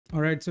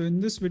Alright, so in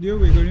this video,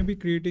 we're going to be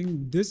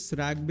creating this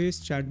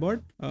RAG-based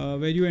chatbot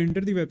where you enter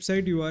the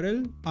website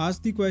URL,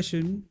 ask the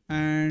question,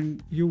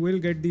 and you will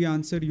get the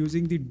answer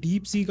using the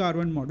DeepSeek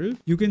R1 model.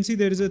 You can see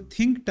there is a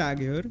think tag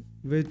here,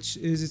 which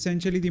is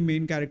essentially the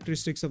main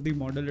characteristics of the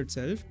model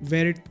itself,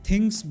 where it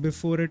thinks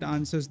before it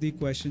answers the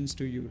questions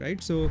to you,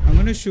 right? So I'm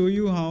going to show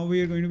you how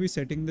we are going to be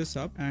setting this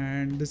up,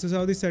 and this is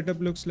how the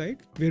setup looks like.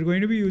 We're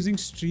going to be using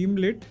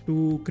Streamlit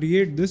to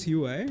create this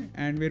UI,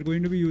 and we're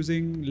going to be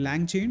using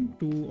LangChain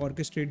to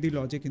orchestrate the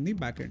logic in the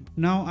backend.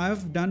 Now,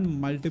 I've done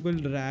multiple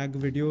RAG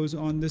videos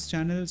on this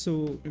channel,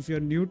 so if you're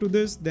new to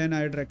this, then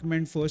I'd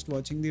recommend first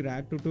watching the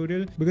RAG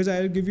tutorial, because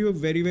I'll give you a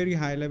very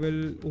high level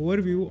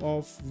overview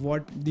of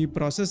what the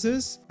process is.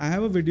 I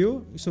have a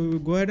video, so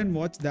go ahead and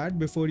watch that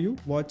before you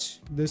watch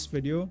this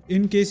video,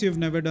 in case you've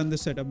never done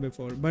this setup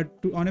before. But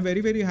on a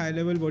very high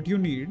level, what you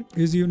need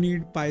is you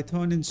need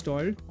Python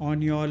installed on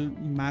your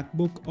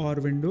MacBook or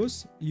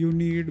Windows. You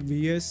need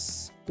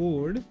VS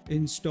Code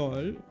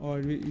install, or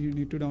you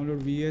need to download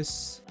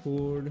VS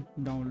Code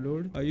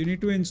download. You need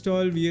to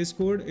install VS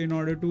Code in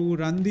order to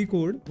run the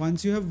code.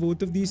 Once you have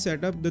both of these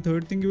set up, the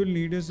third thing you will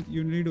need is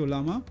you need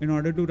Ollama in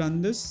order to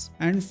run this.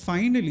 And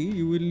finally,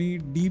 you will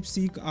need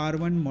DeepSeek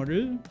R1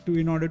 model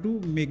in order to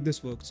make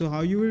this work. So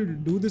how you will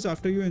do this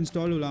after you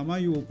install Ollama,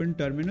 you open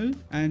terminal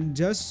and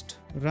just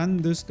run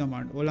this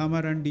command,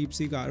 Ollama run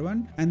DeepSeek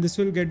R1, and this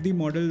will get the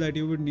model that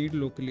you would need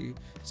locally.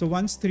 So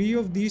once 3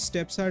 of these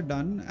steps are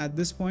done, at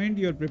this point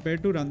you're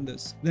prepared to run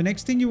this. The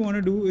next thing you want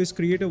to do is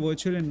create a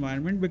virtual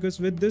environment,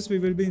 because with this we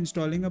will be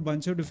installing a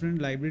bunch of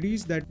different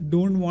libraries that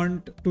don't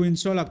want to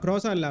install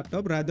across our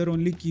laptop, rather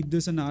only keep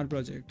this in our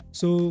project.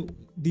 So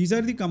these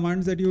are the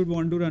commands that you would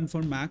want to run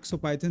for Mac. So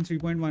Python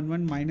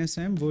 3.11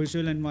 -m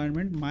virtual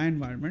environment my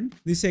environment.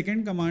 The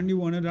second command you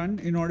want to run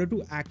in order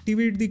to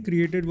activate the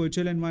created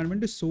virtual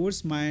environment is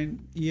source my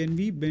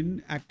env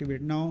bin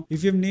activate. Now,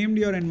 if you've named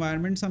your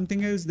environment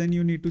something else, then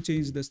you need to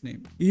change this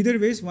name. Either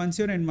ways, once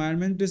your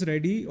environment is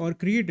ready or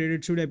created,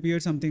 it should appear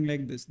something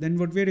like this. Then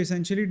what we're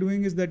essentially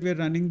doing is that we're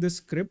running this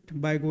script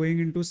by going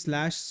into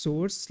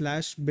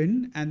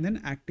 /source/bin and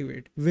then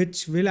activate,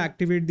 which will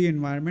activate the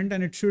environment,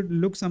 and it should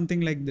look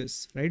something like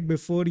this, right?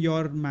 Before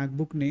your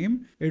MacBook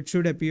name, it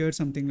should appear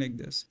something like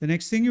this. The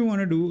next thing you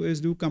want to do is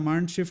do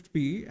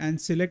Command-Shift-P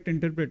and select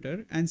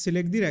interpreter and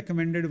select the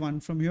recommended one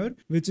from here,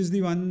 which is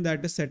the one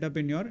that is set up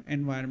in your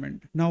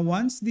environment. Now,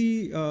 once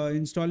the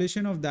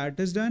installation of that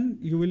is done,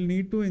 you will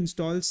need to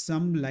install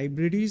some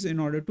libraries in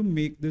order to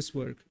make this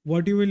work.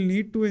 What you will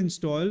need to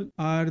install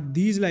are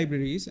these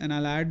libraries, and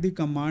I'll add the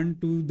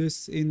command to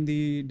this in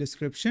the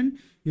description.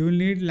 You will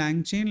need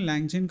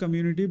LangChain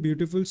community,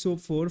 Beautiful Soap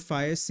 4,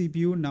 Fires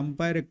CPU,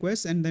 NumPy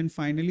requests, and then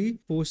finally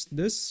post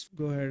this.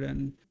 Go ahead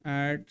and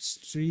add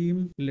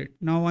Streamlit.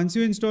 Now, once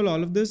you install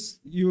all of this,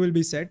 you will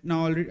be set.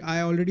 Now,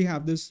 I already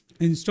have this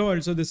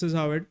installed, so this is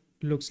how it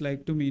looks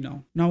like to me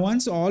now. Now,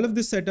 once all of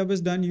this setup is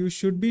done, you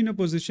should be in a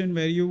position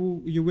where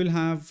you will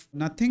have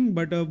nothing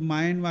but a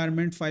my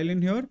environment file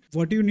in here.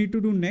 What you need to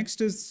do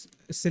next is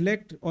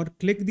select or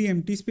click the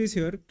empty space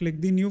here,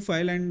 click the new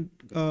file and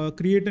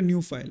create a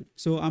new file.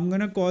 So I'm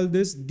going to call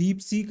this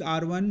DeepSeek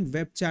R1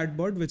 web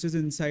chatbot, which is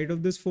inside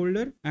of this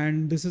folder.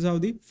 And this is how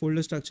the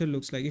folder structure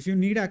looks like. If you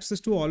need access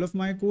to all of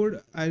my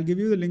code, I'll give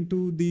you the link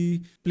to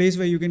the place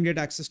where you can get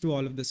access to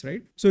all of this,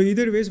 right? So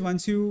either ways,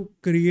 once you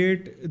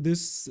create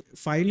this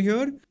file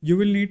here, you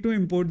will need to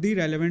import the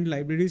relevant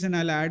libraries, and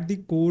I'll add the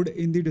code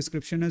in the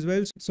description as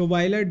well. So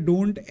while I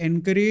don't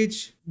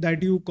encourage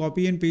that you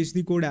copy and paste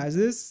the code as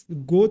is,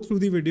 go through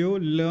the video,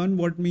 learn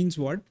what means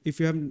what if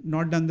you have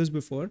not done this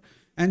before,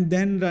 and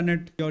then run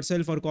it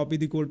yourself or copy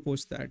the code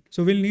post that.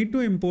 So we'll need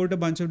to import a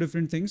bunch of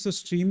different things. So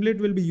Streamlit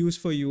will be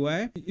used for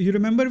UI. You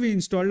remember we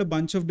installed a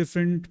bunch of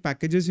different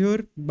packages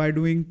here by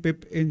doing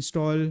pip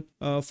install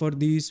for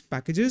these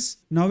packages.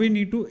 Now we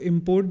need to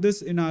import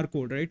this in our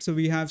code, right? So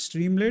we have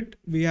Streamlit,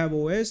 we have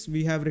OS,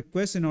 we have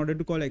requests in order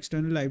to call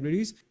external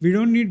libraries. We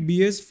don't need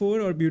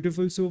BS4 or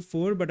Beautiful Soap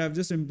 4, but I've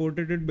just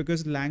imported it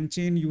because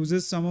LangChain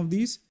uses some of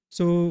these.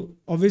 So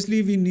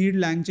obviously we need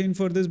LangChain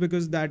for this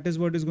because that is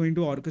what is going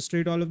to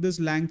orchestrate all of this.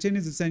 LangChain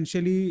is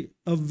essentially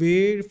a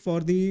way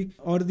for the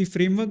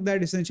framework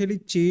that essentially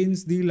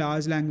chains the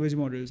large language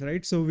models,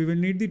 right? So we will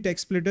need the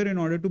text splitter in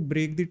order to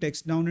break the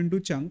text down into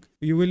chunk.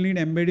 You will need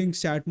embedding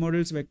chat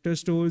models, vector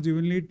stores, you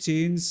will need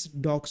chains,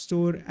 doc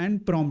store,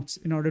 and prompts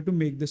in order to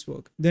make this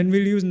work. Then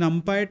we'll use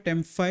NumPy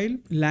temp file,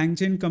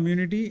 LangChain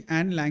community,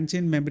 and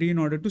LangChain memory in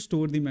order to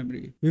store the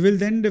memory. We will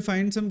then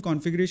define some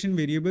configuration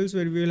variables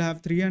where we will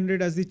have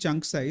 300 as the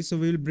chunk size. So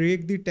we will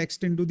break the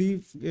text into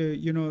the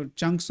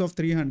chunks of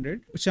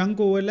 300. Chunk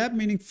overlap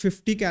meaning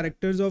 50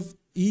 characters of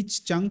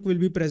each chunk will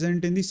be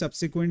present in the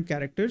subsequent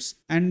characters,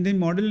 and the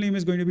model name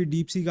is going to be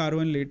DeepSeek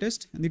R1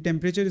 latest, and the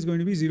temperature is going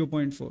to be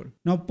 0.4.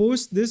 Now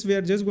post this, we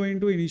are just going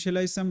to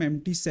initialize some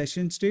empty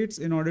session states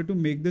in order to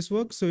make this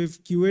work. So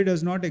if QA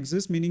does not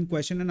exist, meaning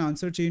question and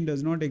answer chain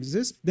does not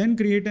exist, then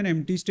create an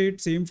empty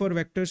state. Same for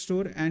vector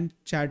store and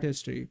chat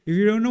history. If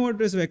you don't know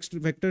what is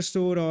vector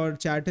store or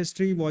chat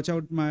history, watch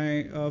out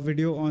my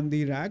video on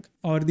the RAG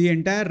or the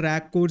entire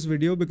RAG course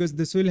video, because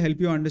this will help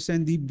you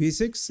understand the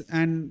basics.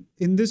 And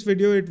in this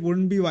video, it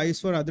wouldn't be wise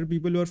for other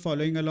people who are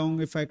following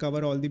along if I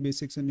cover all the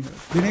basics in here.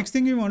 The next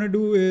thing you want to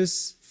do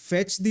is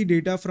fetch the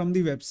data from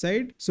the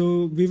website.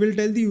 So we will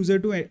tell the user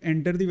to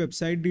enter the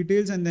website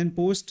details, and then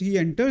post he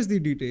enters the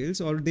details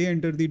or they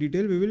enter the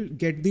detail, we will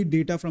get the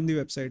data from the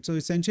website. So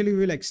essentially we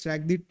will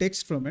extract the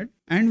text from it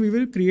and we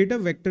will create a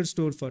vector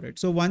store for it.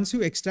 So once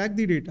you extract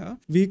the data,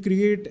 we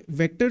create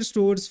vector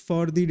stores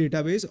for the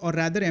database, or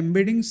rather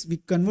embeddings. We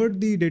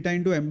convert the data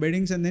into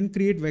embeddings and then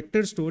create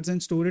vector stores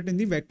and store it in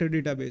the vector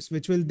database,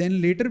 which will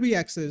then later be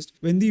accessed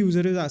when the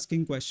user is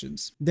asking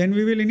questions. Then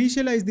we will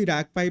initialize the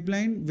RAG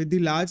pipeline with the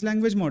large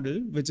language model,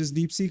 which is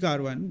DeepSeek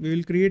R1. We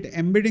will create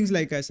embeddings,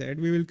 like I said.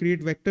 We will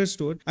create vector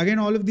store. Again,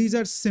 all of these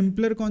are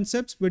simpler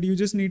concepts, but you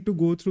just need to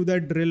go through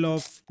that drill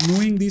of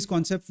knowing these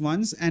concepts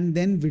once, and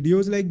then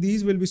videos like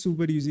these will be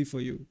super easy for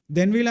you.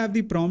 Then we'll have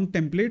the prompt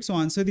template. So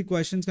answer the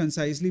questions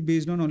concisely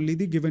based on only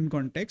the given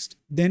context.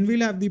 Then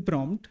we'll have the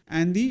prompt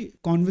and the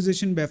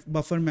conversation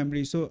buffer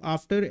memory. So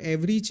after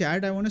every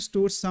chat, I want to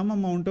store some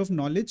amount of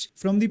knowledge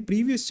from the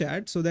previous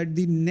chat so that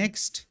the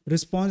next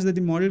response that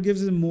the model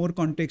gives is more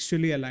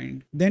contextually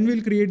aligned. Then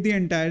we'll create the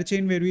entire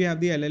chain where we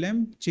have the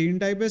LLM. Chain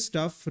type is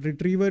stuff.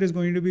 Retriever is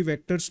going to be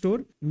vector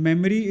store.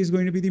 Memory is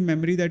going to be the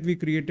memory that we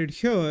created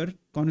here,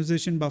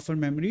 conversation buffer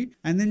memory,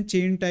 and then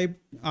chain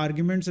type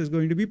arguments is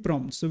going to be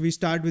prompts. So we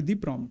start with the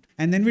prompt,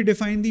 and then we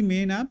define the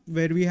main app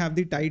where we have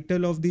the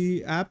title of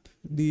the app,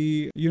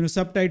 the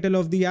subtitle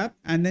of the app,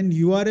 and then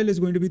URL is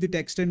going to be the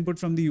text input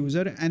from the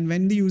user. And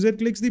when the user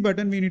clicks the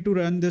button, we need to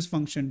run this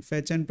function,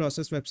 fetch and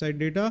process website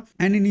data,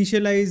 and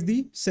initialize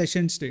the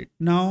session state.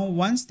 Now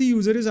once the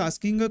user is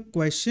asking a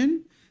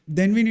question,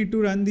 then we need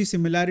to run the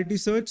similarity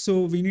search.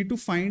 So we need to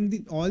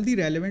find all the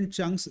relevant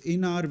chunks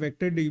in our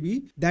vector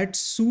DB that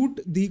suit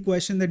the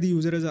question that the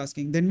user is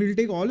asking. Then we'll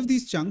take all of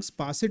these chunks,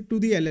 pass it to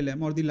the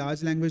LLM or the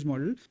large language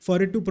model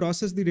for it to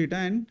process the data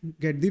and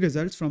get the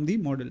results from the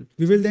model.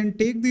 We will then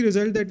take the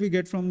result that we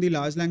get from the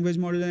large language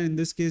model, and in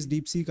this case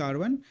DeepSeek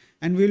R1,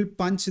 and we'll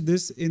punch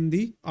this in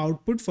the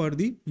output for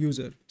the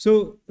user.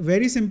 So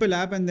very simple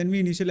app, and then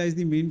we initialize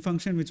the main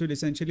function which will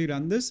essentially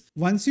run this.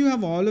 Once you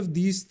have all of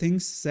these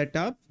things set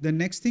up, the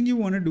next thing you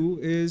want to do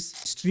is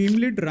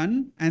Streamlit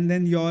run and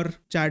then your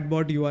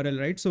chatbot URL,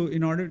 right? So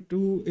in order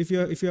to, if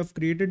you have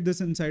created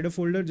this inside a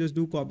folder, just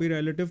do copy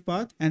relative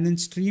path and then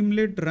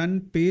Streamlit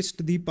run,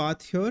 paste the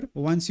path here.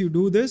 Once you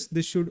do this,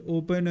 this should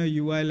open a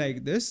UI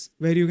like this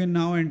where you can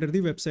now enter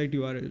the website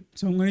URL.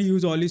 So I'm going to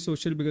use Ollie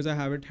Social because I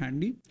have it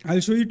handy. I'll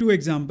show you two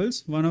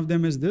examples. One of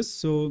them is this.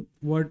 So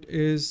what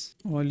is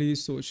Ollie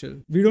Social?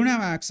 We don't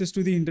have access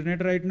to the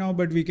internet right now,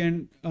 but we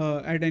can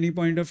at any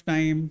point of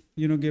time,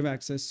 give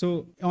access.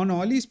 So on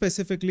Ollie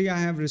specifically, I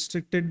have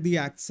restricted the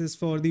access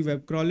for the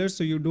web crawler.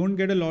 So you don't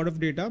get a lot of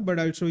data, but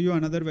I'll show you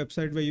another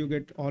website where you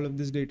get all of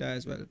this data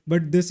as well.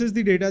 But this is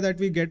the data that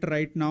we get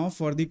right now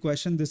for the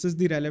question. This is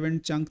the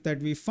relevant chunk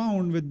that we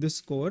found with this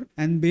score.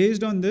 And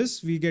based on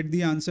this, we get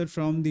the answer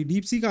from the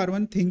DeepSeek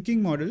R1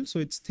 thinking model. So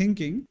it's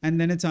thinking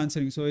and then it's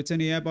answering. So it's an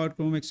AI-powered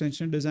Chrome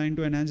extension designed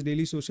to enhance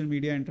daily social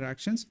media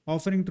interactions,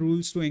 offering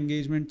tools to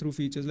engagement through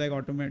features like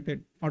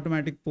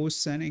automatic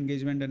posts and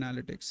engagement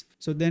analytics.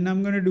 So then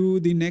I'm going to do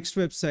the next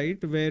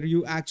website where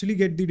you actually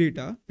get the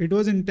data. It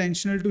was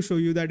intentional to show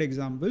you that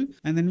example.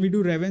 And then we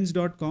do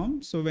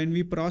revens.com. So when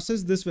we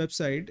process this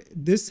website,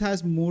 this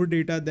has more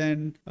data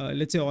than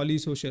let's say Ollie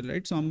Social,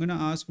 right? So I'm going to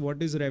ask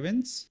what is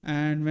Revens.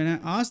 And when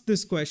I ask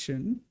this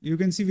question, you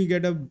can see we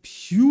get a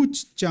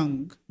huge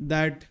chunk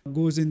that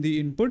goes in the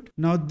input.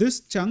 Now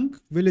this chunk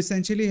will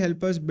essentially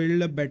help us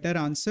build a better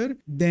answer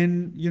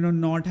than,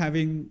 not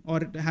having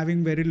or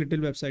having very little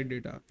website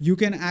data. You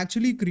can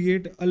actually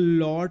create a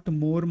lot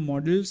more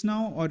models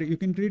now, or you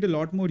can create a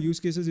lot more use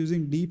cases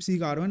using DeepSeek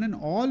R1, and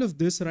all of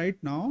this right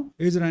now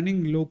is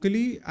running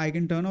locally. I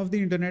can turn off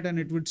the internet and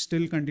it would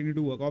still continue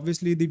to work.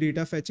 Obviously the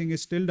data fetching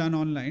is still done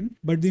online,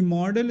 but the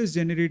model is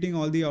generating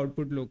all the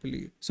output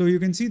locally. So you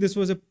can see this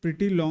was a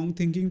pretty long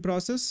thinking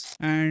process,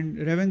 and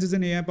Revens is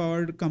an AI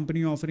powered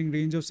company offering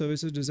range of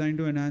services designed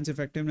to enhance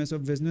effectiveness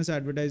of business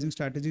advertising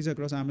strategies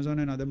across Amazon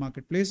and other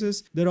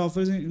marketplaces. Their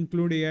offers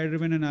include AI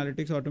driven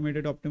analytics,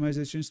 automated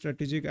optimization,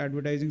 strategic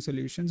advertising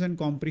solutions, and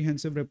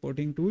comprehensive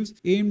reporting tools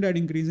aimed at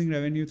increasing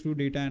revenue through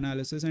data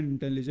analysis and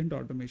intelligent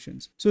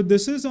automations. So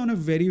this is on a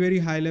very, very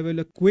high level,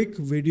 a quick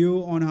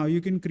video on how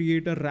you can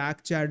create a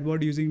RAG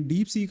chatbot using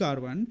DeepSeek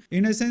R1.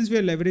 In a sense, we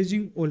are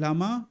leveraging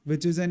Ollama,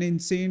 which is an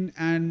insane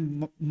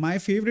and my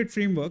favorite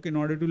framework in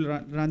order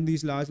to run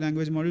these large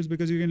language models,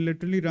 because you can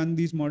literally run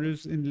these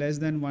models in less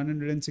than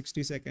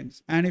 160 seconds.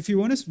 guys. And if you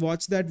want to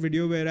watch that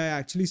video where I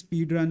actually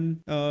speed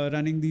run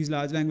running these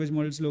large language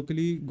models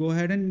locally, go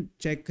ahead and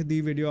check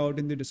the video out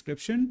in the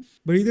description.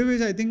 But either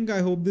ways, I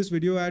hope this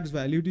video adds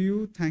value to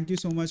you. Thank you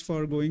so much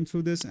for going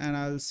through this, and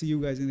I'll see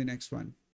you guys in the next one.